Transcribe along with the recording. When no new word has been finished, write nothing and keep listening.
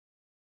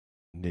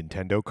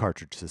Nintendo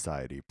Cartridge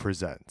Society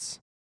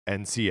presents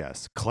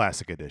NCS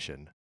Classic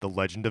Edition, The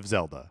Legend of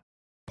Zelda,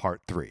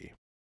 Part 3.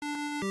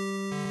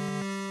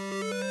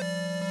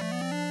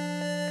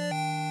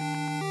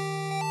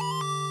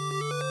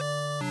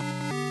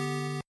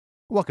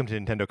 Welcome to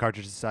Nintendo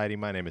Cartridge Society.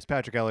 My name is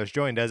Patrick Ellers,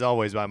 joined as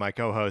always by my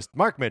co-host,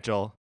 Mark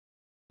Mitchell.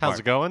 How's Mark.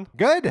 it going?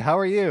 Good, how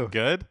are you?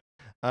 Good.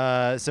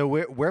 So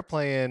we're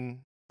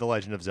playing The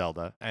Legend of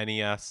Zelda.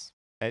 NES.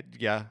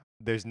 Yeah,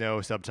 there's no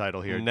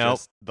subtitle here, Nope.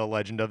 just The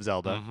Legend of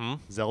Zelda. Mm-hmm.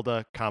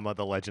 Zelda, comma,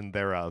 the legend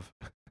thereof.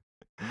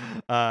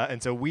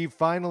 And so we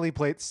finally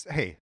played.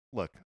 Hey,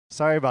 look,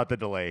 sorry about the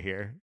delay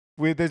here.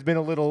 There's been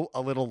a little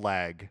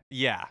lag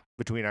Yeah.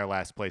 between our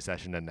last play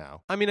session and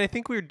now. I mean, I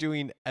think we were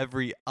doing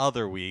every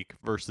other week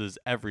versus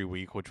every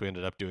week, which we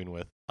ended up doing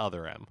with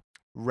Other M.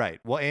 Right.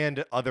 Well,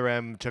 and Other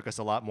M took us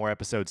a lot more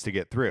episodes to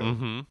get through,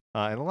 Mm-hmm.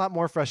 and a lot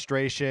more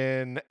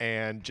frustration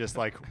and just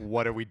like,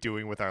 what are we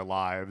doing with our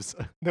lives?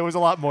 There was a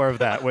lot more of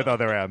that with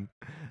Other M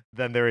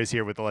than there is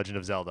here with The Legend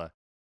of Zelda.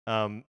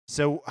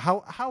 So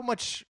how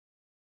much?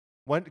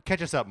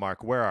 Catch us up,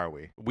 Mark. Where are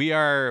we?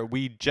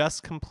 We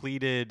just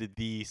completed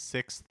the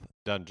 6th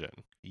dungeon.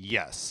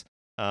 Yes.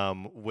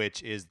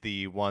 Which is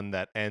the one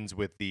that ends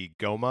with the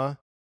Goma.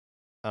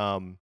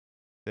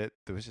 There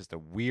was just a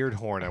weird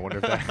horn. I wonder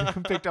if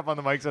that picked up on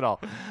the mics at all.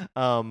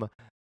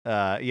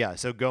 Yeah.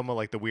 So Goma,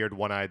 like the weird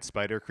one-eyed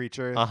spider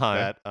creature. Uh-huh.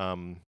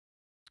 That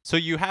So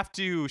you have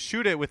to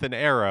shoot it with an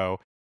arrow,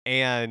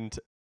 and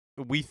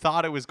we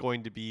thought it was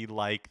going to be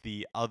like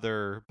the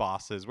other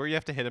bosses where you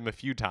have to hit him a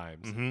few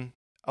times. Mm-hmm.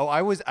 Oh,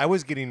 I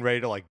was getting ready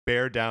to like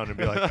bear down and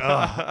be like,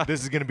 "Ugh,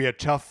 this is gonna be a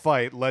tough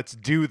fight. Let's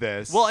do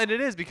this." Well, and it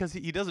is because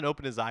he doesn't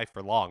open his eye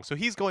for long. So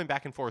he's going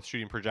back and forth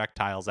shooting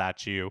projectiles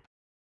at you.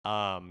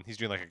 He's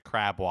doing like a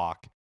crab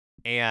walk.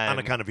 And on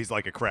account of he's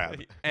like a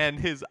crab. And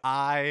his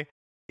eye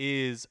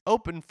is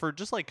open for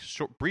just like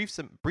brief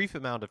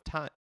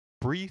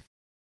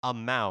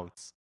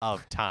amounts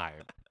of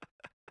time.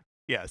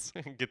 Yes,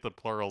 Get the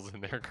plurals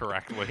in there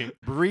correctly.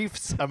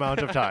 briefs amount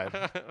of time.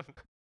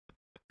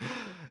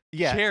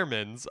 Yeah.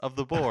 Chairmans of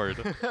the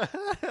board.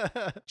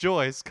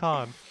 Joyce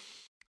Khan.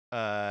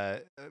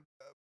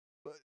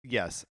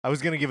 Yes, I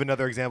was gonna give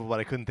another example, but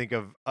I couldn't think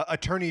of.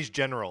 Attorneys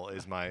General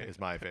is my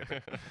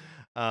favorite.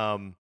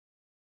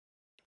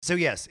 So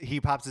yes,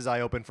 he pops his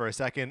eye open for a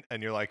second,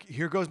 and you're like,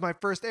 "Here goes my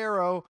first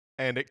arrow,"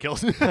 and it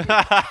kills him.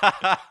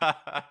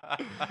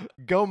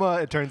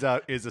 Goma, it turns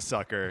out, is a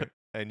sucker,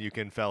 and you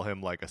can fell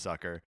him like a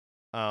sucker.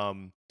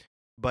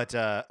 But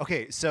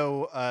okay,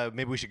 so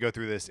maybe we should go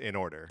through this in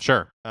order.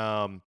 Sure.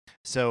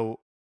 So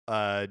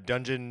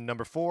dungeon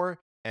number 4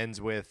 ends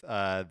with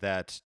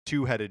that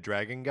 2-headed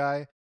dragon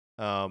guy.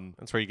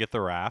 That's where you get the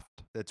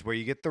raft. That's where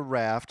you get the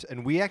raft,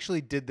 and we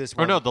actually did this Or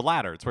one. no, the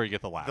ladder. It's where you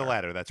get the ladder. The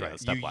ladder, that's Yeah, right. the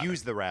step You ladder.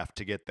 use the raft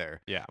to get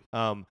there. Yeah.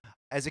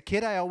 As a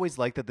kid, I always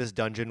liked that this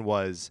dungeon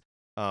was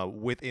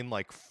within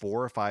like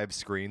 4 or 5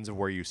 screens of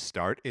where you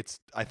start. It's,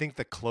 I think,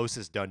 the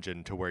closest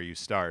dungeon to where you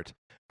start,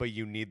 but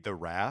you need the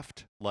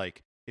raft.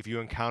 Like, if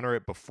you encounter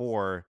it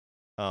before,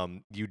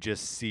 you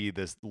just see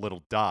this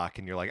little dock,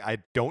 and you're like, I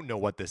don't know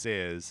what this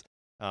is.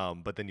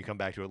 But then you come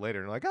back to it later,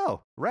 and you're like,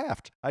 oh,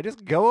 raft. I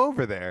just go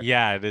over there.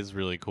 Yeah, it is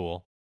really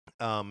cool.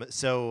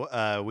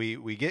 So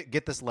we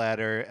get this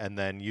ladder, and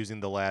then using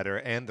the ladder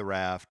and the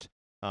raft,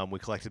 we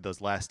collected those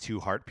last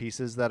 2 heart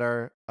pieces that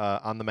are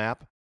on the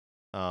map.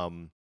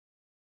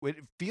 It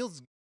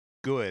feels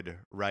good,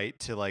 right,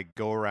 to like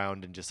go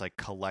around and just like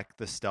collect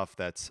the stuff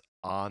that's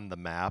on the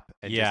map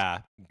and Yeah,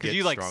 just because get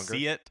you like stronger.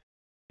 see it,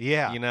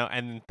 Yeah, you know,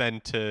 and then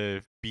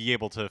to be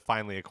able to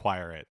finally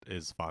acquire it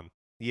is fun.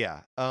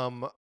 yeah.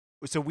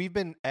 So we've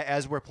been,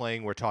 as we're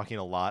playing, we're talking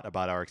a lot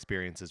about our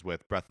experiences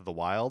with Breath of the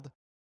Wild.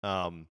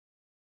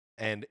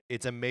 And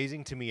it's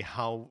amazing to me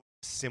how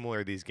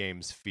similar these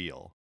games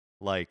feel.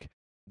 Like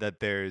that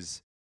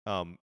there's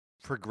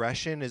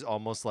progression is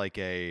almost like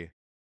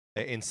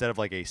instead of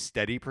like a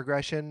steady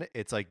progression,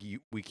 it's like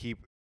you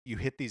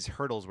hit these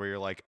hurdles where you're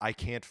like, I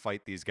can't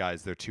fight these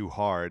guys, they're too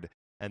hard.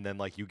 And then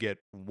like you get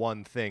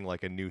one thing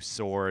like a new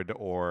sword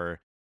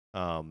or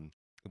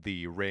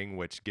the ring,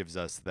 which gives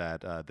us that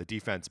the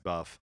defense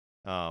buff.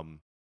 And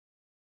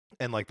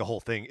like the whole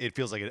thing, it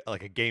feels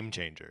like a game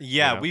changer.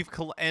 Yeah, you know? we've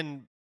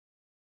and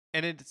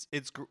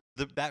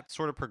that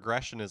sort of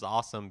progression is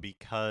awesome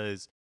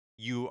because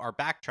you are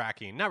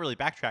backtracking, not really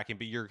backtracking,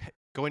 but you're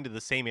going to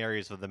the same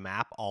areas of the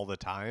map all the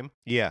time.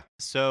 Yeah.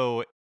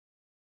 So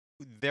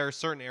there are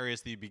certain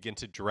areas that you begin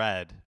to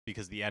dread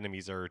because the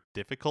enemies are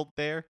difficult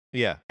there.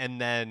 Yeah. And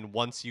then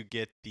once you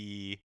get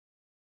the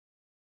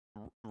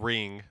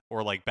ring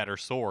or like better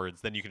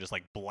swords, then you can just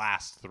like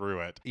blast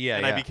through it. Yeah.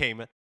 And yeah. I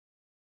became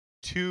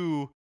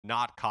too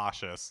not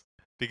cautious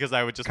because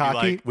I would just Cocky?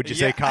 be like, Would you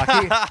say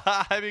cocky?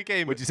 I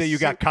became. Would you say you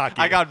got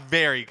cocky? I got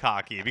very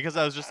cocky because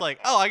I was just like,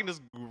 oh, I can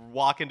just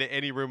walk into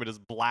any room and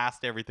just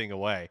blast everything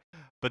away.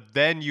 But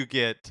then you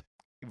get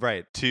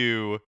right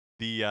to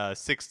the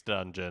 6th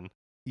dungeon.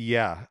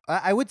 Yeah,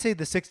 I would say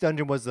the 6th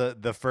dungeon was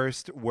the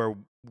first where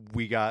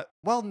we got.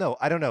 Well, no,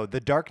 I don't know. The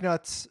dark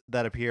nuts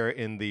that appear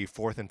in the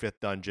 4th and 5th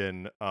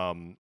dungeon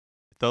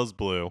Those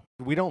blue.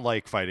 We don't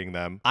like fighting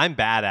them. I'm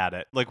bad at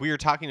it. Like we were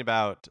talking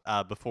about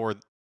before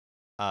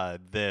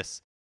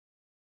this,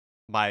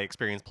 my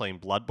experience playing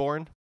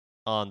Bloodborne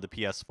on the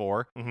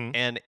PS4, Mm-hmm.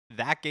 and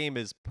that game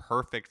is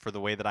perfect for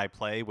the way that I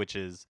play, which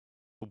is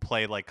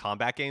play like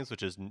combat games,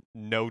 which is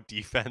no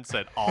defense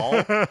at all.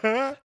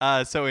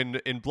 So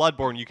in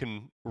Bloodborne, you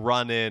can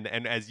run in,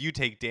 and as you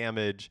take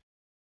damage,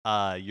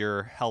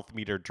 your health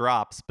meter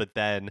drops. But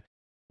then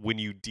when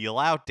you deal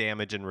out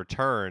damage in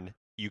return,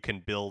 you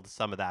can build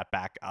some of that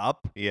back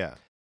up, Yeah.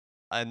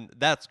 and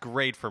that's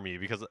great for me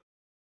because.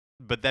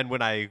 But then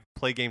when I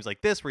play games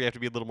like this, where you have to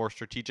be a little more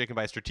strategic, and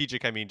by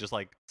strategic I mean just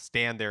like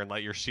stand there and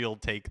let your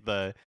shield take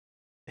the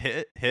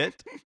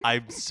hit,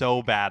 I'm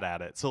so bad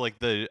at it. So like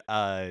the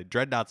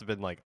Dreadnoughts have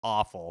been like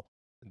awful.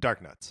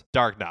 Dark Nuts.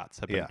 Dark Knots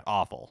have been Yeah.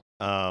 awful.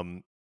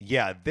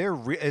 Yeah, they're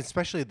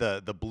especially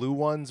the blue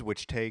ones,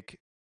 which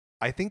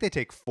I think they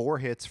take 4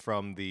 hits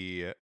from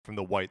the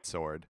white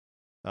sword.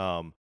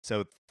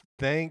 So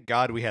thank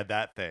God we had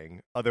that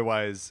thing.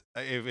 Otherwise,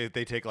 if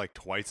they take like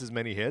twice as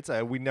many hits,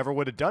 we never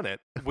would have done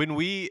it. When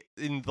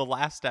in the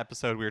last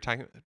episode, we were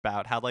talking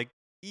about how like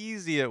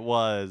easy it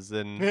was,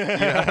 and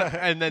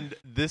and then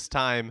this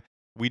time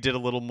we did a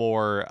little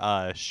more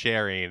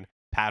sharing.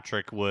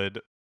 Patrick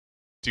would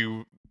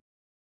do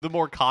the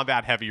more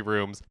combat heavy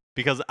rooms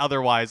because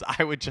otherwise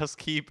I would just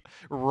keep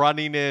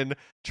running in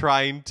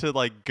trying to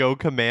like go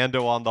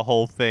commando on the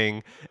whole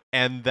thing,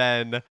 and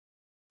then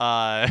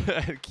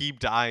keep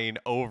dying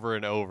over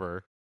and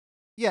over.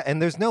 Yeah,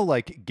 and there's no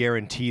like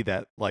guarantee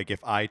that like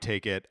if I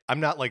take it, I'm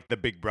not like the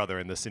big brother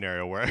in this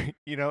scenario where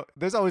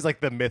there's always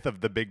like the myth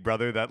of the big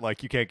brother that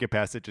like you can't get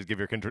past it, just give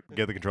the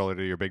controller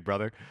to your big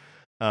brother.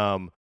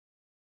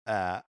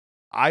 I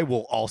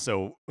will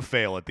also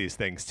fail at these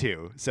things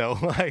too. So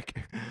like,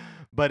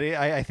 but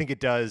I think it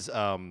does.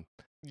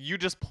 You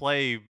just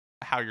play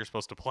how you're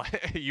supposed to play.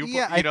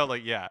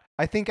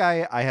 I think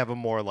I have a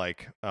more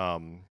like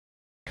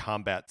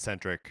combat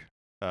centric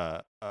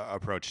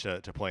approach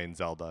to playing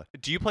Zelda.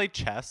 Do you play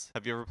chess?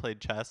 Have you ever played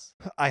chess?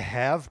 I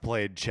have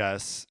played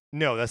chess.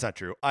 No, that's not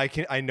true.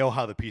 I know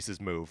how the pieces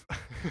move.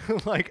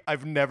 Like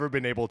I've never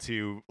been able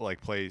to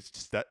like play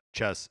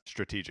chess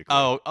strategically.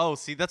 Oh,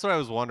 see, that's what I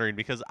was wondering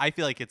because I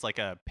feel like it's like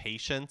a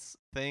patience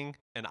thing,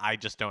 and I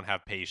just don't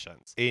have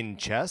patience. In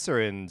chess or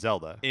in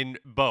Zelda? In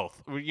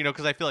both,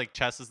 because I feel like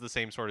chess is the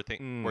same sort of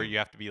thing where you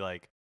have to be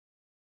like,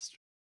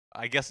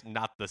 I guess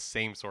not the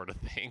same sort of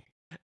thing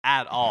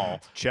at all.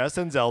 Chess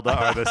and Zelda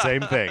are the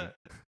same thing.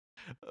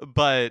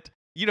 But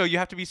you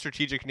have to be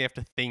strategic and you have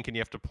to think and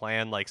you have to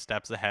plan like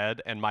steps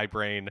ahead, and my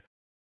brain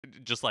is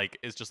just like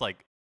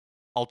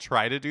I'll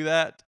try to do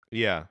that,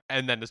 Yeah.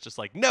 and then it's just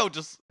like, no,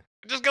 just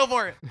go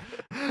for it.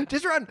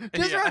 Just run.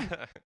 Run.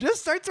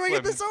 Just start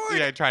swinging the sword.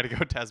 Yeah, I try to go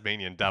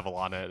Tasmanian Devil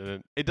on it,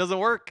 and it doesn't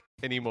work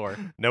anymore.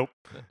 Nope.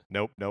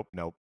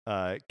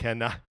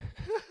 Cannot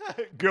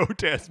go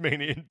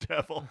Tasmanian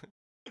Devil.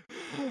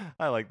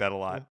 I like that a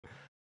lot.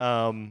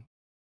 All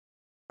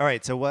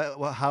right. So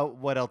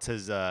what else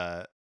has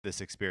this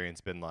experience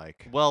been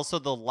like? Well, so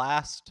the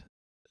last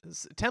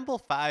Temple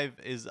 5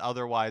 is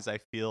otherwise, I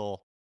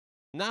feel,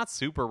 not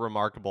super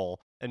remarkable,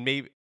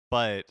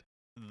 but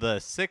the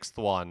 6th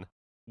one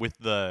with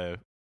the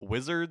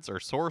wizards or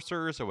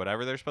sorcerers or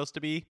whatever they're supposed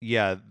to be.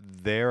 Yeah,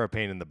 they're a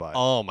pain in the butt.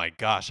 Oh my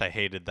gosh, I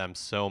hated them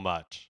so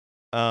much.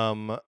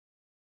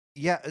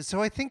 Yeah,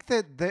 so I think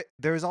that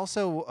there's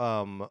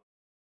also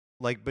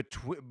like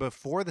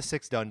before the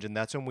 6th dungeon,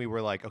 that's when we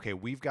were like, okay,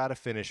 we've got to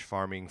finish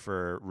farming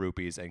for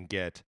rupees and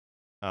get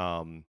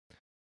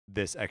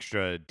this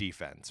extra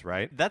defense,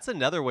 right? That's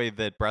another way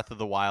that Breath of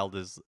the Wild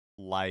is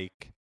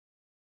like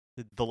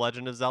The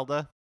Legend of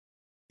Zelda.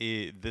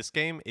 This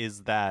game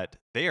is that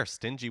they are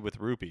stingy with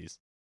rupees.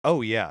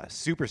 Oh yeah,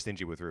 super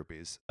stingy with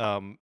rupees.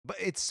 But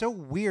it's so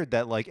weird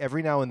that like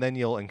every now and then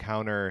you'll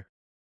encounter,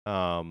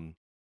 there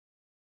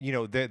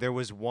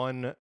was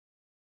one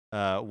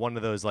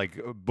of those like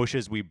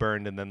bushes we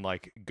burned and then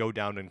like go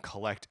down and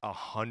collect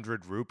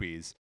 100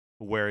 rupees,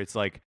 where it's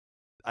like,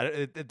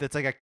 that's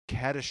like a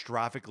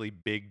catastrophically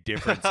big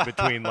difference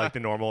between like the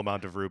normal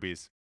amount of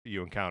rupees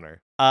you encounter.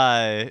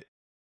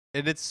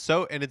 And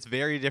it's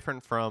very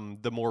different from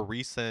the more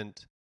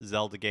recent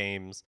Zelda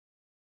games,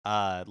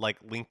 like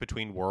Link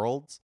Between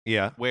Worlds.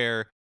 Yeah.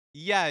 Where,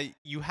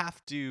 you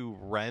have to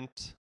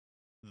rent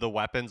the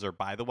weapons or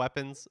buy the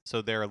weapons,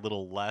 so they're a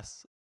little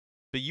less,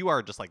 but you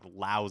are just like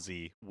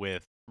lousy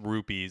with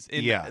rupees.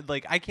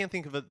 Like I can't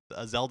think of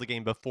a Zelda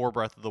game before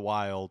Breath of the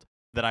Wild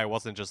that I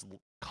wasn't just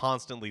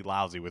constantly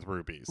lousy with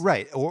rupees.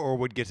 Right. Or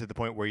would get to the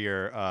point where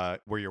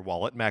your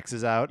wallet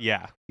maxes out.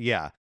 Yeah.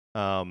 Yeah.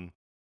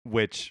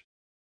 Which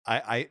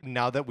I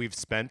now that we've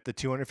spent the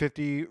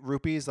 250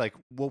 rupees, like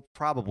we'll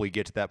probably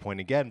get to that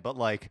point again, but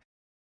like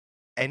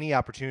any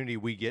opportunity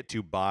we get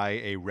to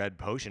buy a red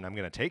potion, I'm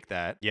going to take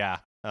that. Yeah.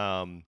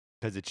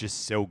 Cuz it's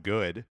just so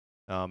good.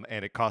 And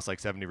it costs like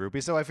 70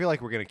 rupees. So I feel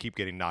like we're going to keep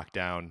getting knocked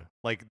down.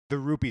 Like the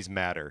rupees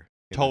matter.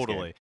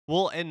 Totally.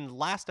 Well, in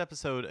last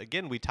episode,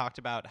 again, we talked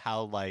about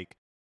how like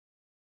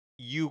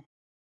you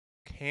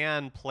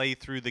can play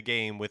through the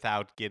game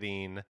without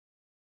getting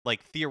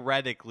like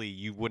theoretically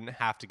you wouldn't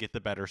have to get the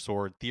better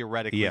sword.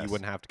 Theoretically Yes. you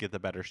wouldn't have to get the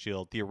better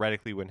shield.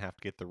 Theoretically you wouldn't have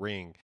to get the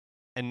ring.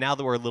 And now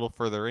that we're a little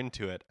further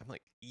into it, I'm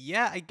like,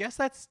 yeah, I guess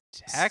that's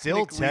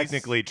Still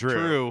technically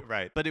true.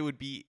 Right. but it would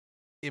be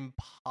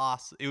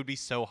impossible. It would be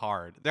so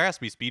hard. There has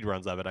to be speed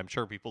runs of it. I'm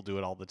sure people do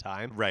it all the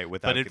time. Right.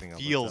 Without But it getting all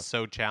that feels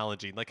stuff. so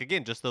challenging. Like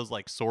again, just those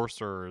like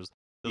sorcerers,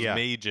 those Yeah.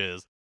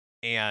 mages,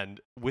 and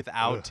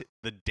without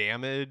the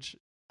damage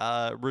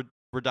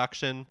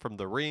reduction from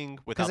the ring,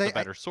 without the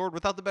better sword,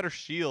 without the better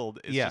shield,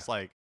 it's just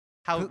like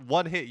how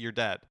one hit you're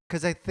dead.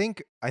 Because I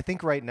think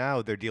right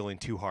now they're dealing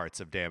 2 hearts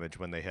of damage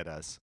when they hit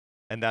us,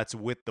 and that's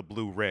with the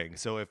blue ring.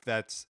 So if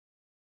that's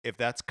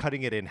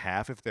cutting it in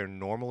half, if they're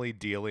normally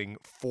dealing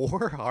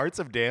 4 hearts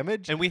of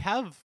damage, And we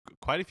have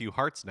quite a few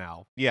hearts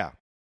now. yeah,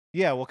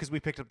 well, because we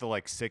picked up the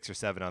like 6 or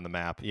 7 on the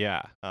map,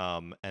 Yeah.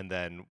 and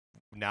then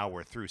now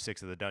we're through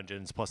 6 of the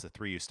dungeons plus the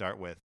 3 you start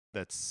with.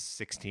 That's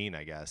 16,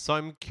 I guess. So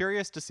I'm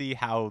curious to see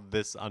how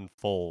this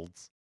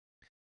unfolds.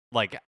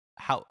 Like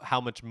how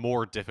much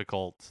more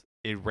difficult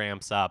it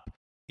ramps up.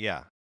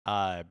 Yeah,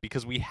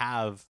 Because we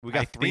got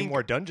I 3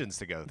 more dungeons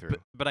to go through.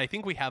 But I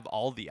think we have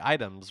all the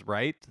items,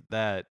 right?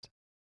 That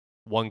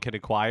one can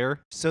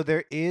acquire. So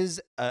there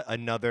is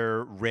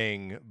another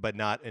ring, but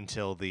not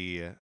until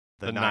the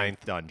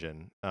ninth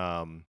dungeon.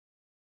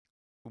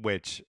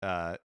 Which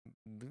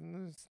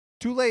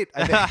too late.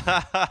 I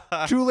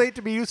think. Too late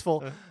to be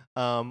useful.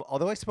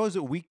 Although I suppose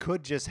that we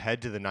could just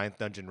head to the 9th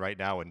dungeon right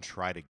now and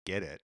try to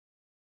get it.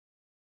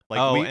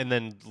 And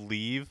then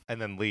leave.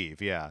 And then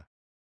leave, yeah.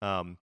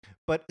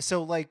 But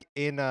so like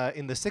in the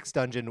 6th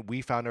dungeon,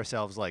 we found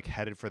ourselves like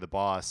headed for the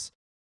boss,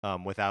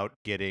 without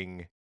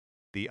getting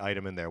the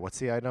item in there. What's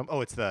the item?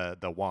 Oh, it's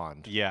the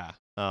wand. Yeah.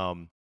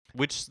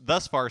 Which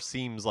thus far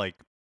seems like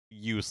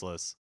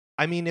useless.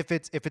 I mean, if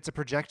it's a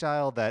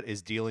projectile that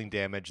is dealing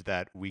damage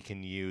that we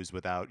can use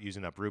without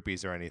using up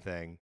rupees or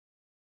anything,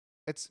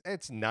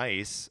 it's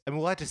nice. I mean,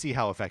 we'll have to see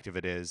how effective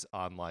it is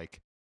on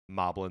like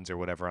moblins or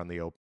whatever on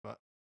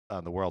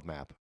the world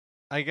map.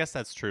 I guess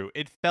that's true.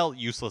 It felt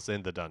useless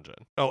in the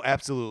dungeon. Oh,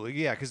 absolutely,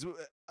 yeah. Because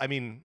I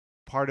mean,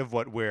 part of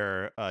what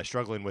we're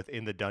struggling with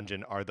in the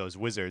dungeon are those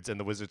wizards, and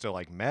the wizards are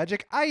like,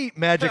 magic? I eat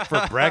magic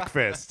for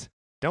breakfast.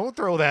 Don't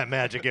throw that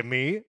magic at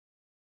me.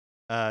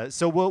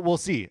 So we'll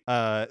see.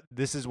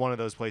 This is one of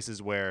those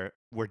places where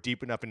we're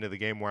deep enough into the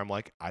game where I'm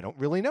like, I don't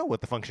really know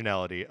what the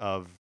functionality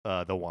of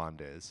the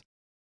wand is.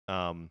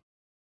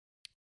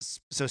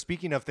 So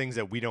speaking of things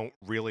that we don't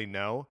really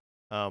know,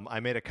 I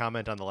made a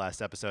comment on the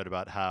last episode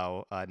about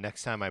how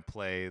next time I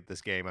play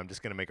this game, I'm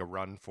just going to make a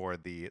run for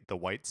the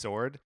white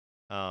sword.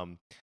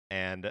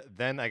 And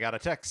then I got a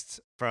text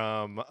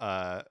from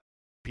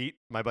Pete,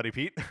 my buddy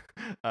Pete,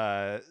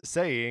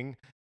 saying,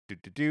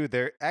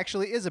 there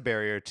actually is a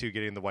barrier to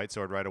getting the white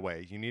sword right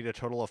away. You need a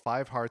total of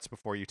 5 hearts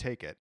before you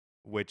take it,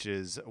 which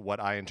is what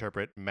I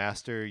interpret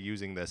master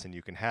using this and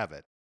you can have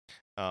it.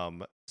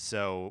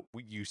 So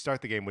you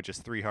start the game with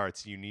just 3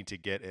 hearts. You need to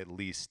get at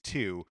least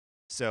 2.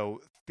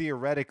 So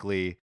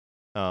theoretically,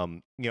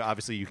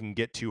 obviously you can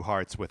get 2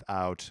 hearts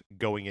without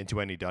going into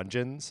any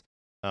dungeons,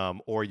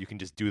 or you can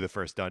just do the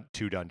first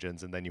 2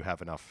 dungeons and then you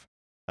have enough.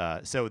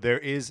 So there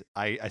is,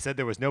 I said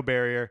there was no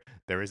barrier.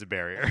 There is a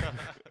barrier.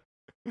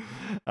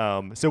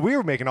 So we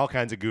were making all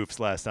kinds of goofs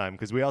last time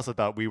because we also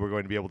thought we were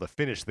going to be able to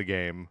finish the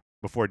game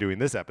before doing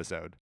this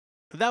episode.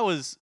 That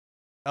was,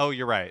 oh,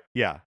 you're right.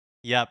 Yeah.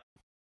 Yep.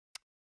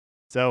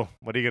 So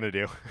what are you going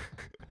to do?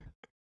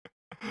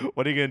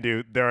 What are you going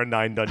to do? There are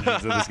 9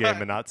 dungeons in this game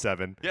and not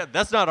 7. Yeah,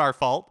 that's not our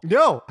fault.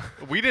 No.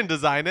 We didn't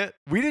design it.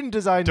 We didn't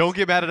design. Don't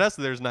get mad at us.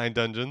 There's 9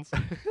 dungeons.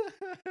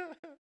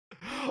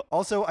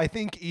 Also, I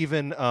think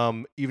even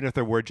if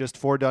there were just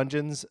 4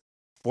 dungeons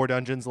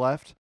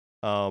left,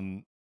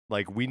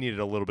 like we needed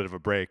a little bit of a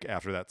break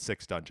after that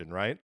 6th dungeon,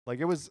 right? Like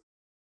it was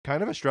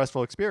kind of a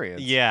stressful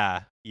experience.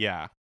 Yeah.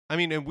 I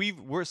mean, and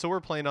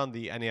we're playing on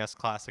the NES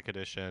Classic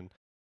Edition,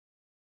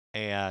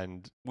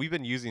 and we've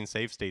been using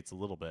save states a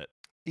little bit.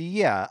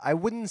 Yeah, I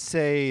wouldn't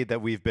say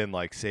that we've been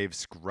like save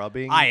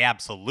scrubbing. I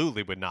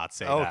absolutely would not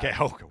say that.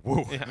 Okay.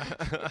 Woo.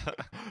 Yeah.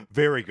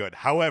 Very good.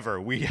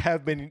 However, we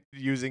have been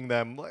using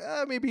them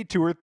maybe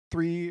 2 or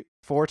 3,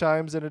 4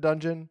 times in a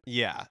dungeon.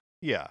 Yeah.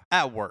 Yeah.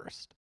 At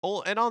worst.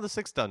 Oh, and on the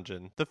 6th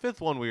dungeon, the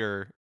 5th one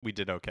we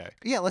did okay.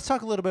 Yeah, let's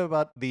talk a little bit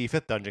about the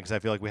 5th dungeon because I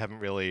feel like we haven't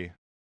really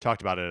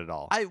talked about it at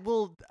all.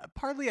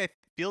 Partly I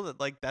feel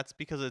that like that's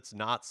because it's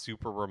not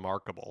super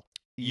remarkable.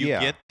 You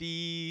get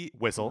the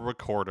whistle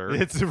recorder.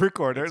 It's a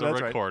recorder. It's a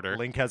That's recorder. Right.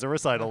 Link has a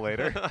recital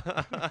later.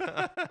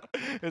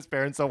 His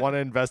parents don't want to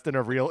invest in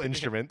a real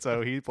instrument,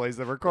 so he plays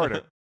the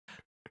recorder.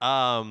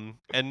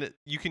 And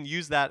you can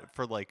use that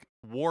for like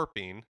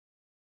warping.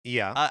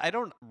 Yeah. I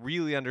don't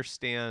really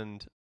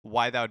understand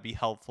why that would be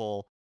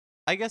helpful.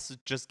 I guess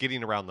just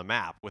getting around the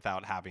map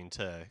without having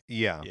to.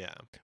 Yeah.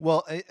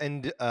 Well,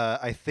 and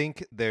I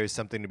think there's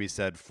something to be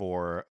said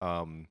for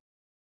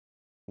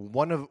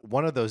one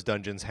of those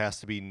dungeons has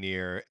to be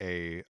near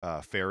a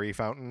fairy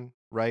fountain,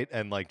 right?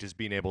 And like just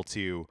being able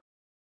to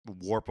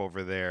warp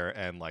over there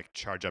and like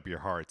charge up your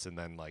hearts and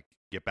then like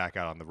get back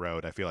out on the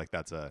road. I feel like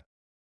that's a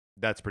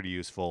that's pretty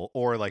useful.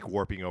 Or like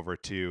warping over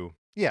to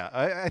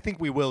I think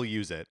we will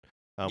use it.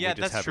 We Yeah,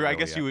 just that's haven't true. I really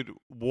guess yet. you would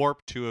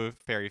warp to a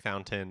fairy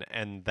fountain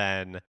and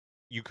then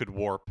you could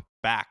warp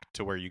back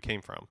to where you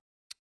came from.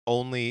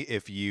 Only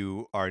if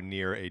you are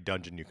near a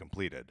dungeon you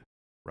completed,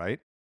 right?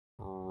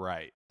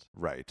 Right.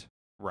 Right.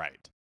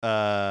 Right.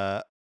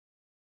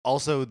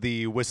 Also,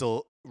 the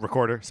whistle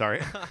recorder.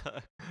 Sorry,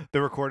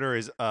 the recorder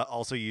is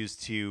also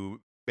used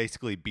to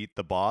basically beat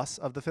the boss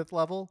of the 5th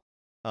level.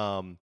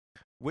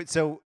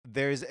 So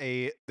there's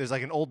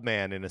like an old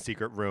man in a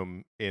secret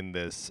room in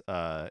this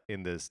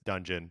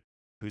dungeon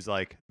who's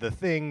like, the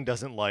thing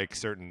doesn't like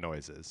certain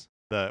noises.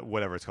 The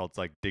whatever it's called, it's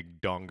like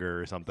Dig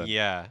Donger or something.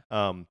 Yeah.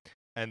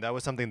 And that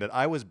was something that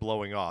I was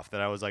blowing off.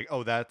 That I was like,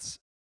 oh, that's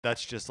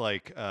just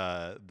like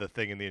the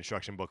thing in the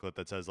instruction booklet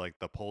that says like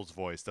the Pole's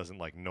voice doesn't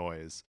like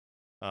noise.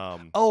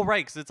 Oh,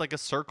 right, because it's like a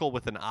circle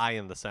with an eye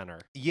in the center.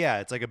 Yeah,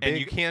 it's like a big. And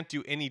you can't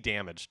do any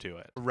damage to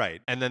it.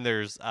 Right. And then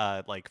there's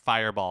like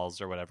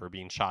fireballs or whatever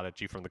being shot at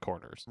you from the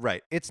corners.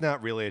 Right. It's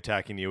not really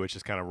attacking you. It's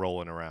just kind of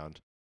rolling around.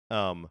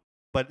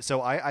 But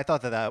so I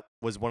thought that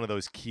was one of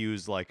those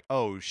cues like,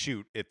 oh,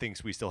 shoot, it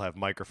thinks we still have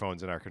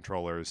microphones in our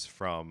controllers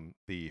from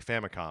the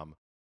Famicom.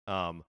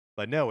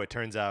 But no, it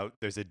turns out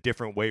there's a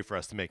different way for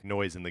us to make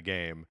noise in the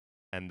game,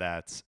 and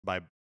that's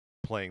by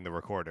playing the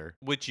recorder.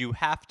 Which you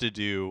have to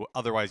do,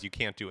 otherwise you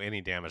can't do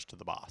any damage to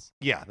the boss.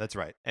 Yeah, that's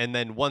right. And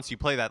then once you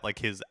play that, like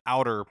his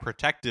outer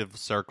protective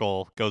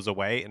circle goes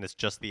away, and it's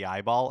just the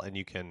eyeball, and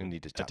you can And you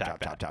just attack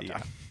that.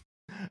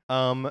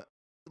 Yeah.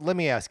 Let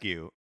me ask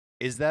you,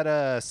 is that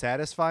a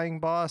satisfying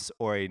boss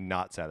or a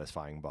not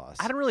satisfying boss?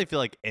 I don't really feel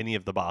like any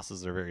of the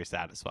bosses are very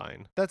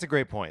satisfying. That's a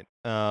great point.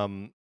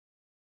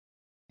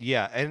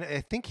 Yeah, and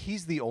I think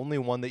he's the only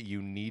one that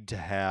you need to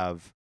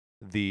have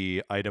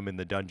the item in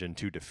the dungeon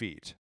to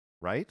defeat,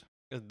 right?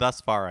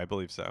 Thus far, I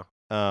believe so.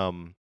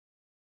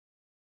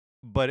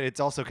 But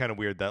it's also kind of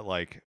weird that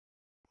like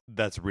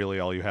that's really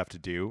all you have to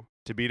do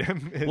to beat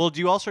him. Well, do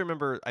you also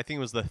remember, I think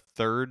it was the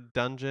 3rd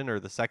dungeon or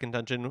the 2nd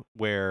dungeon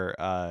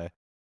where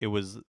it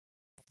was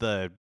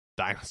the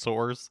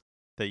dinosaurs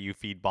that you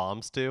feed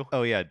bombs to?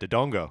 Oh yeah,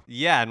 Dodongo.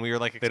 Yeah, and we were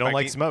like They don't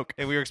like smoke.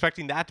 And we were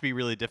expecting that to be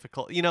really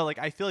difficult. You know, like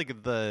I feel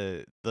like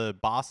the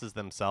bosses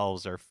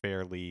themselves are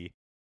fairly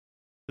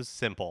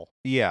simple.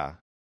 Yeah.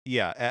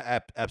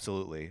 Yeah,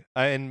 absolutely.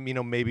 And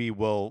maybe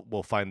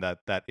we'll find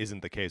that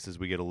isn't the case as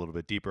we get a little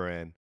bit deeper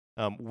in.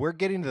 We're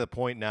getting to the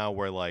point now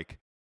where like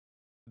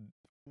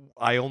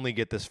I only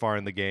get this far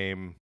in the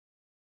game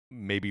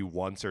maybe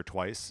once or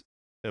twice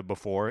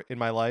before in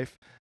my life.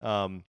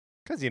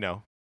 Cuz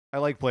I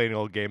like playing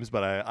old games,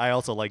 but I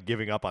also like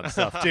giving up on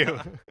stuff too.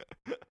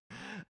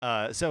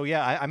 So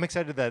yeah, I'm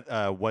excited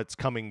that what's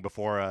coming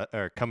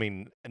or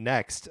coming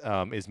next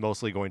is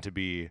mostly going to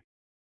be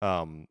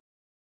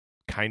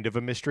kind of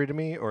a mystery to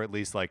me, or at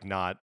least like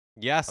not.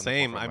 Yeah,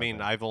 same. forefront I of my mean,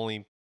 mind. I've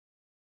only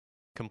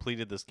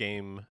completed this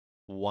game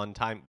one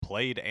time,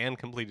 played and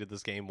completed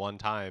this game one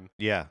time,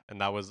 Yeah.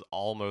 and that was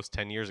almost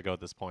 10 years ago at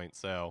this point.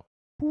 So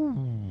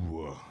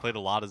Ooh. played a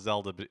lot of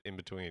Zelda in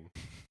between.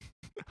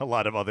 A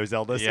lot of other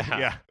Zeldas.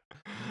 Yeah.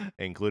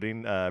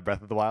 Including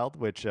Breath of the Wild,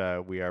 which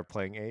we are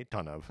playing a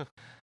ton of.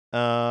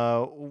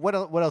 What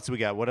else do we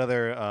got? What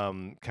other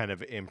kind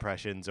of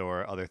impressions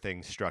or other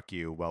things struck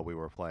you while we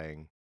were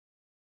playing?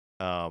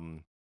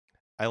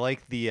 I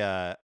like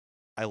I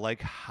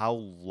like how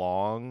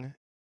long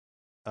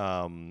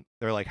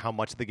or like how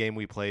much of the game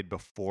we played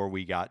before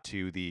we got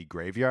to the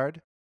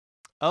graveyard,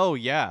 Oh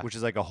yeah. which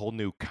is like a whole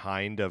new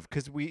kind of,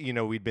 because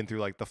we'd been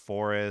through like the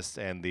forest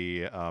and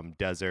the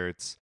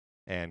deserts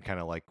and kind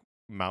of like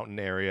mountain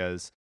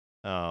areas,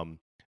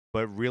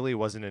 but really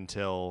wasn't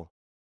until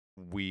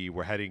we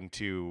were heading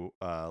to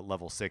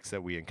level 6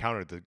 that we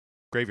encountered the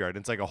graveyard.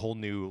 It's like a whole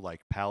new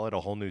like palette,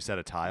 a whole new set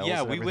of tiles.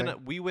 Yeah, and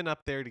everything. we went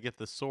up there to get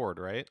the sword,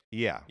 right?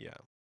 Yeah. Yeah.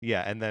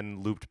 Yeah, and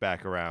then looped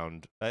back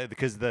around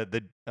because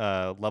the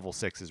level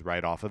 6 is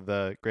right off of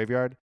the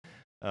graveyard.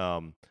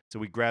 So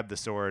we grabbed the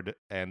sword,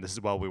 and this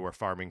is while we were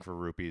farming for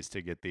rupees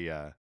to get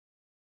the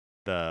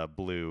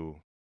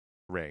blue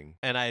ring.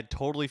 And I had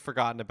totally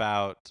forgotten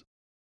about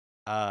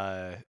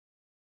the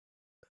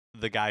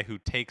guy who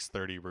takes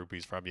 30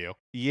 rupees from you.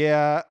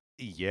 Yeah.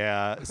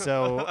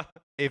 So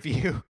if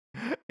you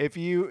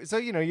so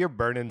you're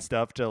burning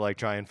stuff to like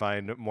try and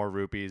find more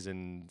rupees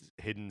and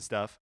hidden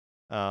stuff.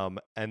 And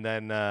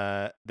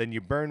then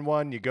you burn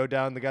one, you go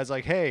down, the guy's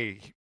like, "Hey,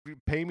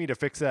 pay me to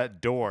fix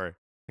that door."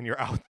 And you're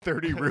out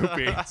 30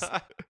 rupees.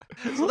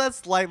 So that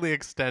slightly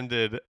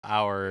extended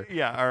our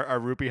Yeah, our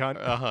rupee hunt.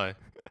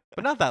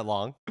 but not that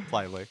long,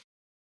 slightly.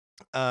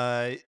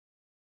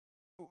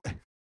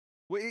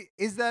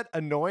 Is that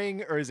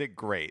annoying or is it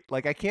great?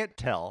 Like I can't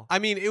tell. I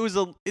mean,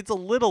 it's a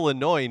little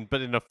annoying,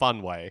 but in a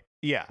fun way.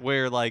 Yeah.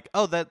 Where like,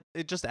 oh, that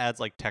it just adds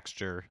like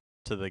texture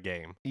to the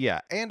game.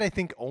 Yeah, and I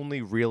think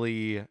only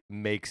really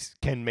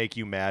can make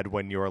you mad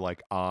when you're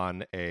like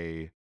on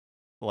a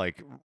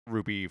like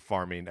rupee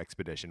farming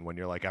expedition, when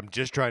you're like, I'm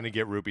just trying to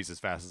get rupees as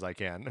fast as I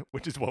can,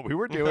 which is what we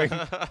were doing.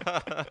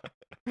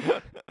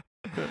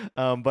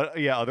 But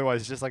yeah,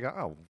 otherwise it's just like,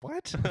 oh,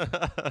 what?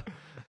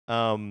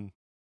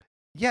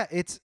 Yeah,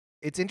 it's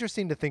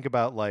interesting to think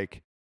about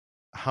like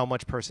how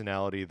much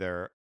personality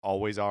there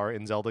always are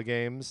in Zelda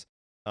games,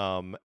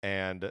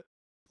 and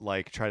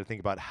like try to think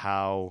about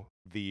how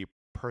the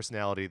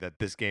personality that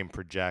this game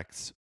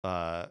projects,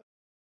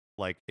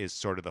 like is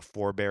sort of the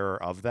forebearer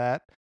of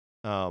that.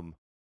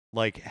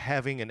 Like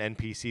having an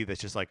NPC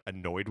that's just like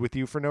annoyed with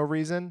you for no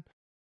reason.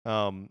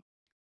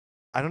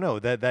 I don't know,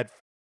 that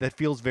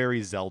feels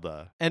very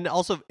Zelda. And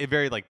also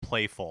very like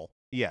playful.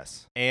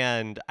 Yes.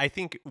 And I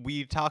think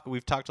we've talked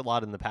a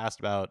lot in the past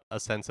about a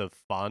sense of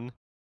fun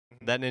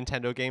that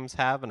Nintendo games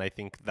have, and I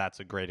think that's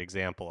a great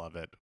example of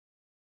it.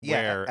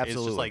 Yeah, Where it's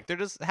absolutely. just like they're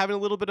just having a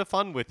little bit of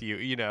fun with you,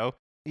 you know?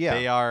 Yeah.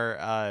 They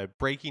are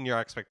breaking your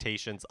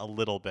expectations a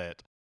little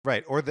bit.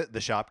 Right. Or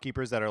the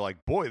shopkeepers that are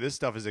like, boy, this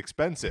stuff is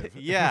expensive.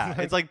 Yeah,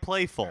 it's like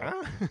playful.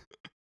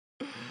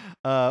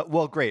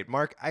 Well, great.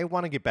 Mark, I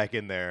want to get back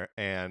in there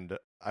and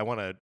I want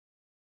to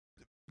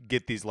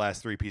get these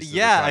last three pieces.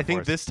 Yeah, I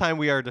think this time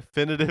we are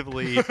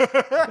definitively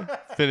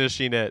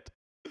finishing it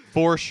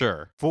for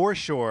sure. For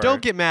sure.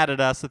 Don't get mad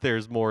at us that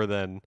there's more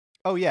than.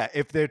 Oh, yeah.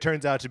 If there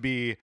turns out to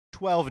be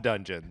 12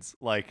 dungeons,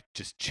 like,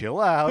 just chill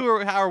out.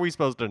 How are we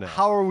supposed to know?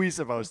 How are we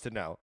supposed to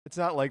know? It's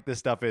not like this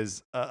stuff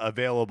is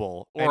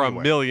available or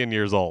anywhere. 1,000,000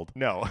 years old.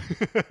 No.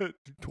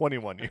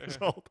 21 years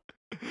old.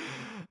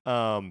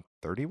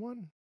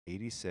 31?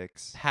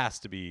 86? Has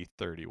to be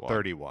 31.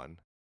 31.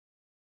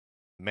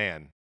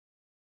 Man,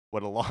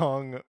 what a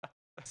long,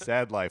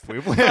 sad life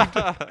we've lived.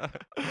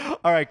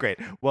 All right, great.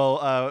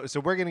 Well,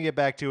 so we're going to get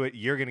back to it.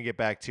 You're going to get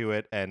back to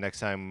it. And next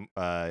time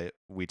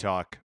we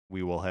talk,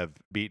 we will have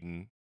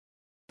beaten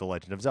The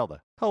Legend of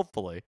Zelda.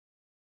 Hopefully.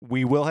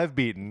 We will have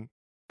beaten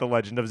The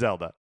Legend of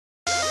Zelda.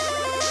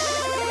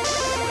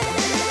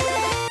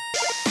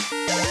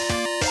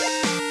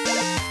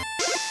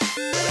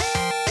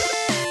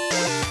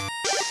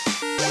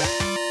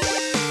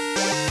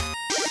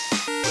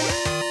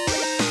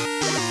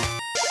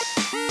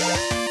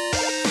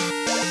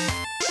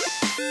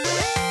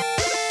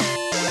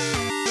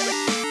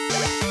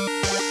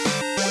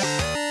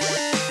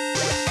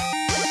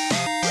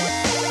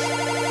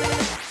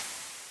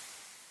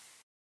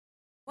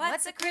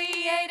 What's a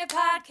Creative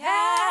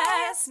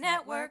Podcast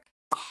Network?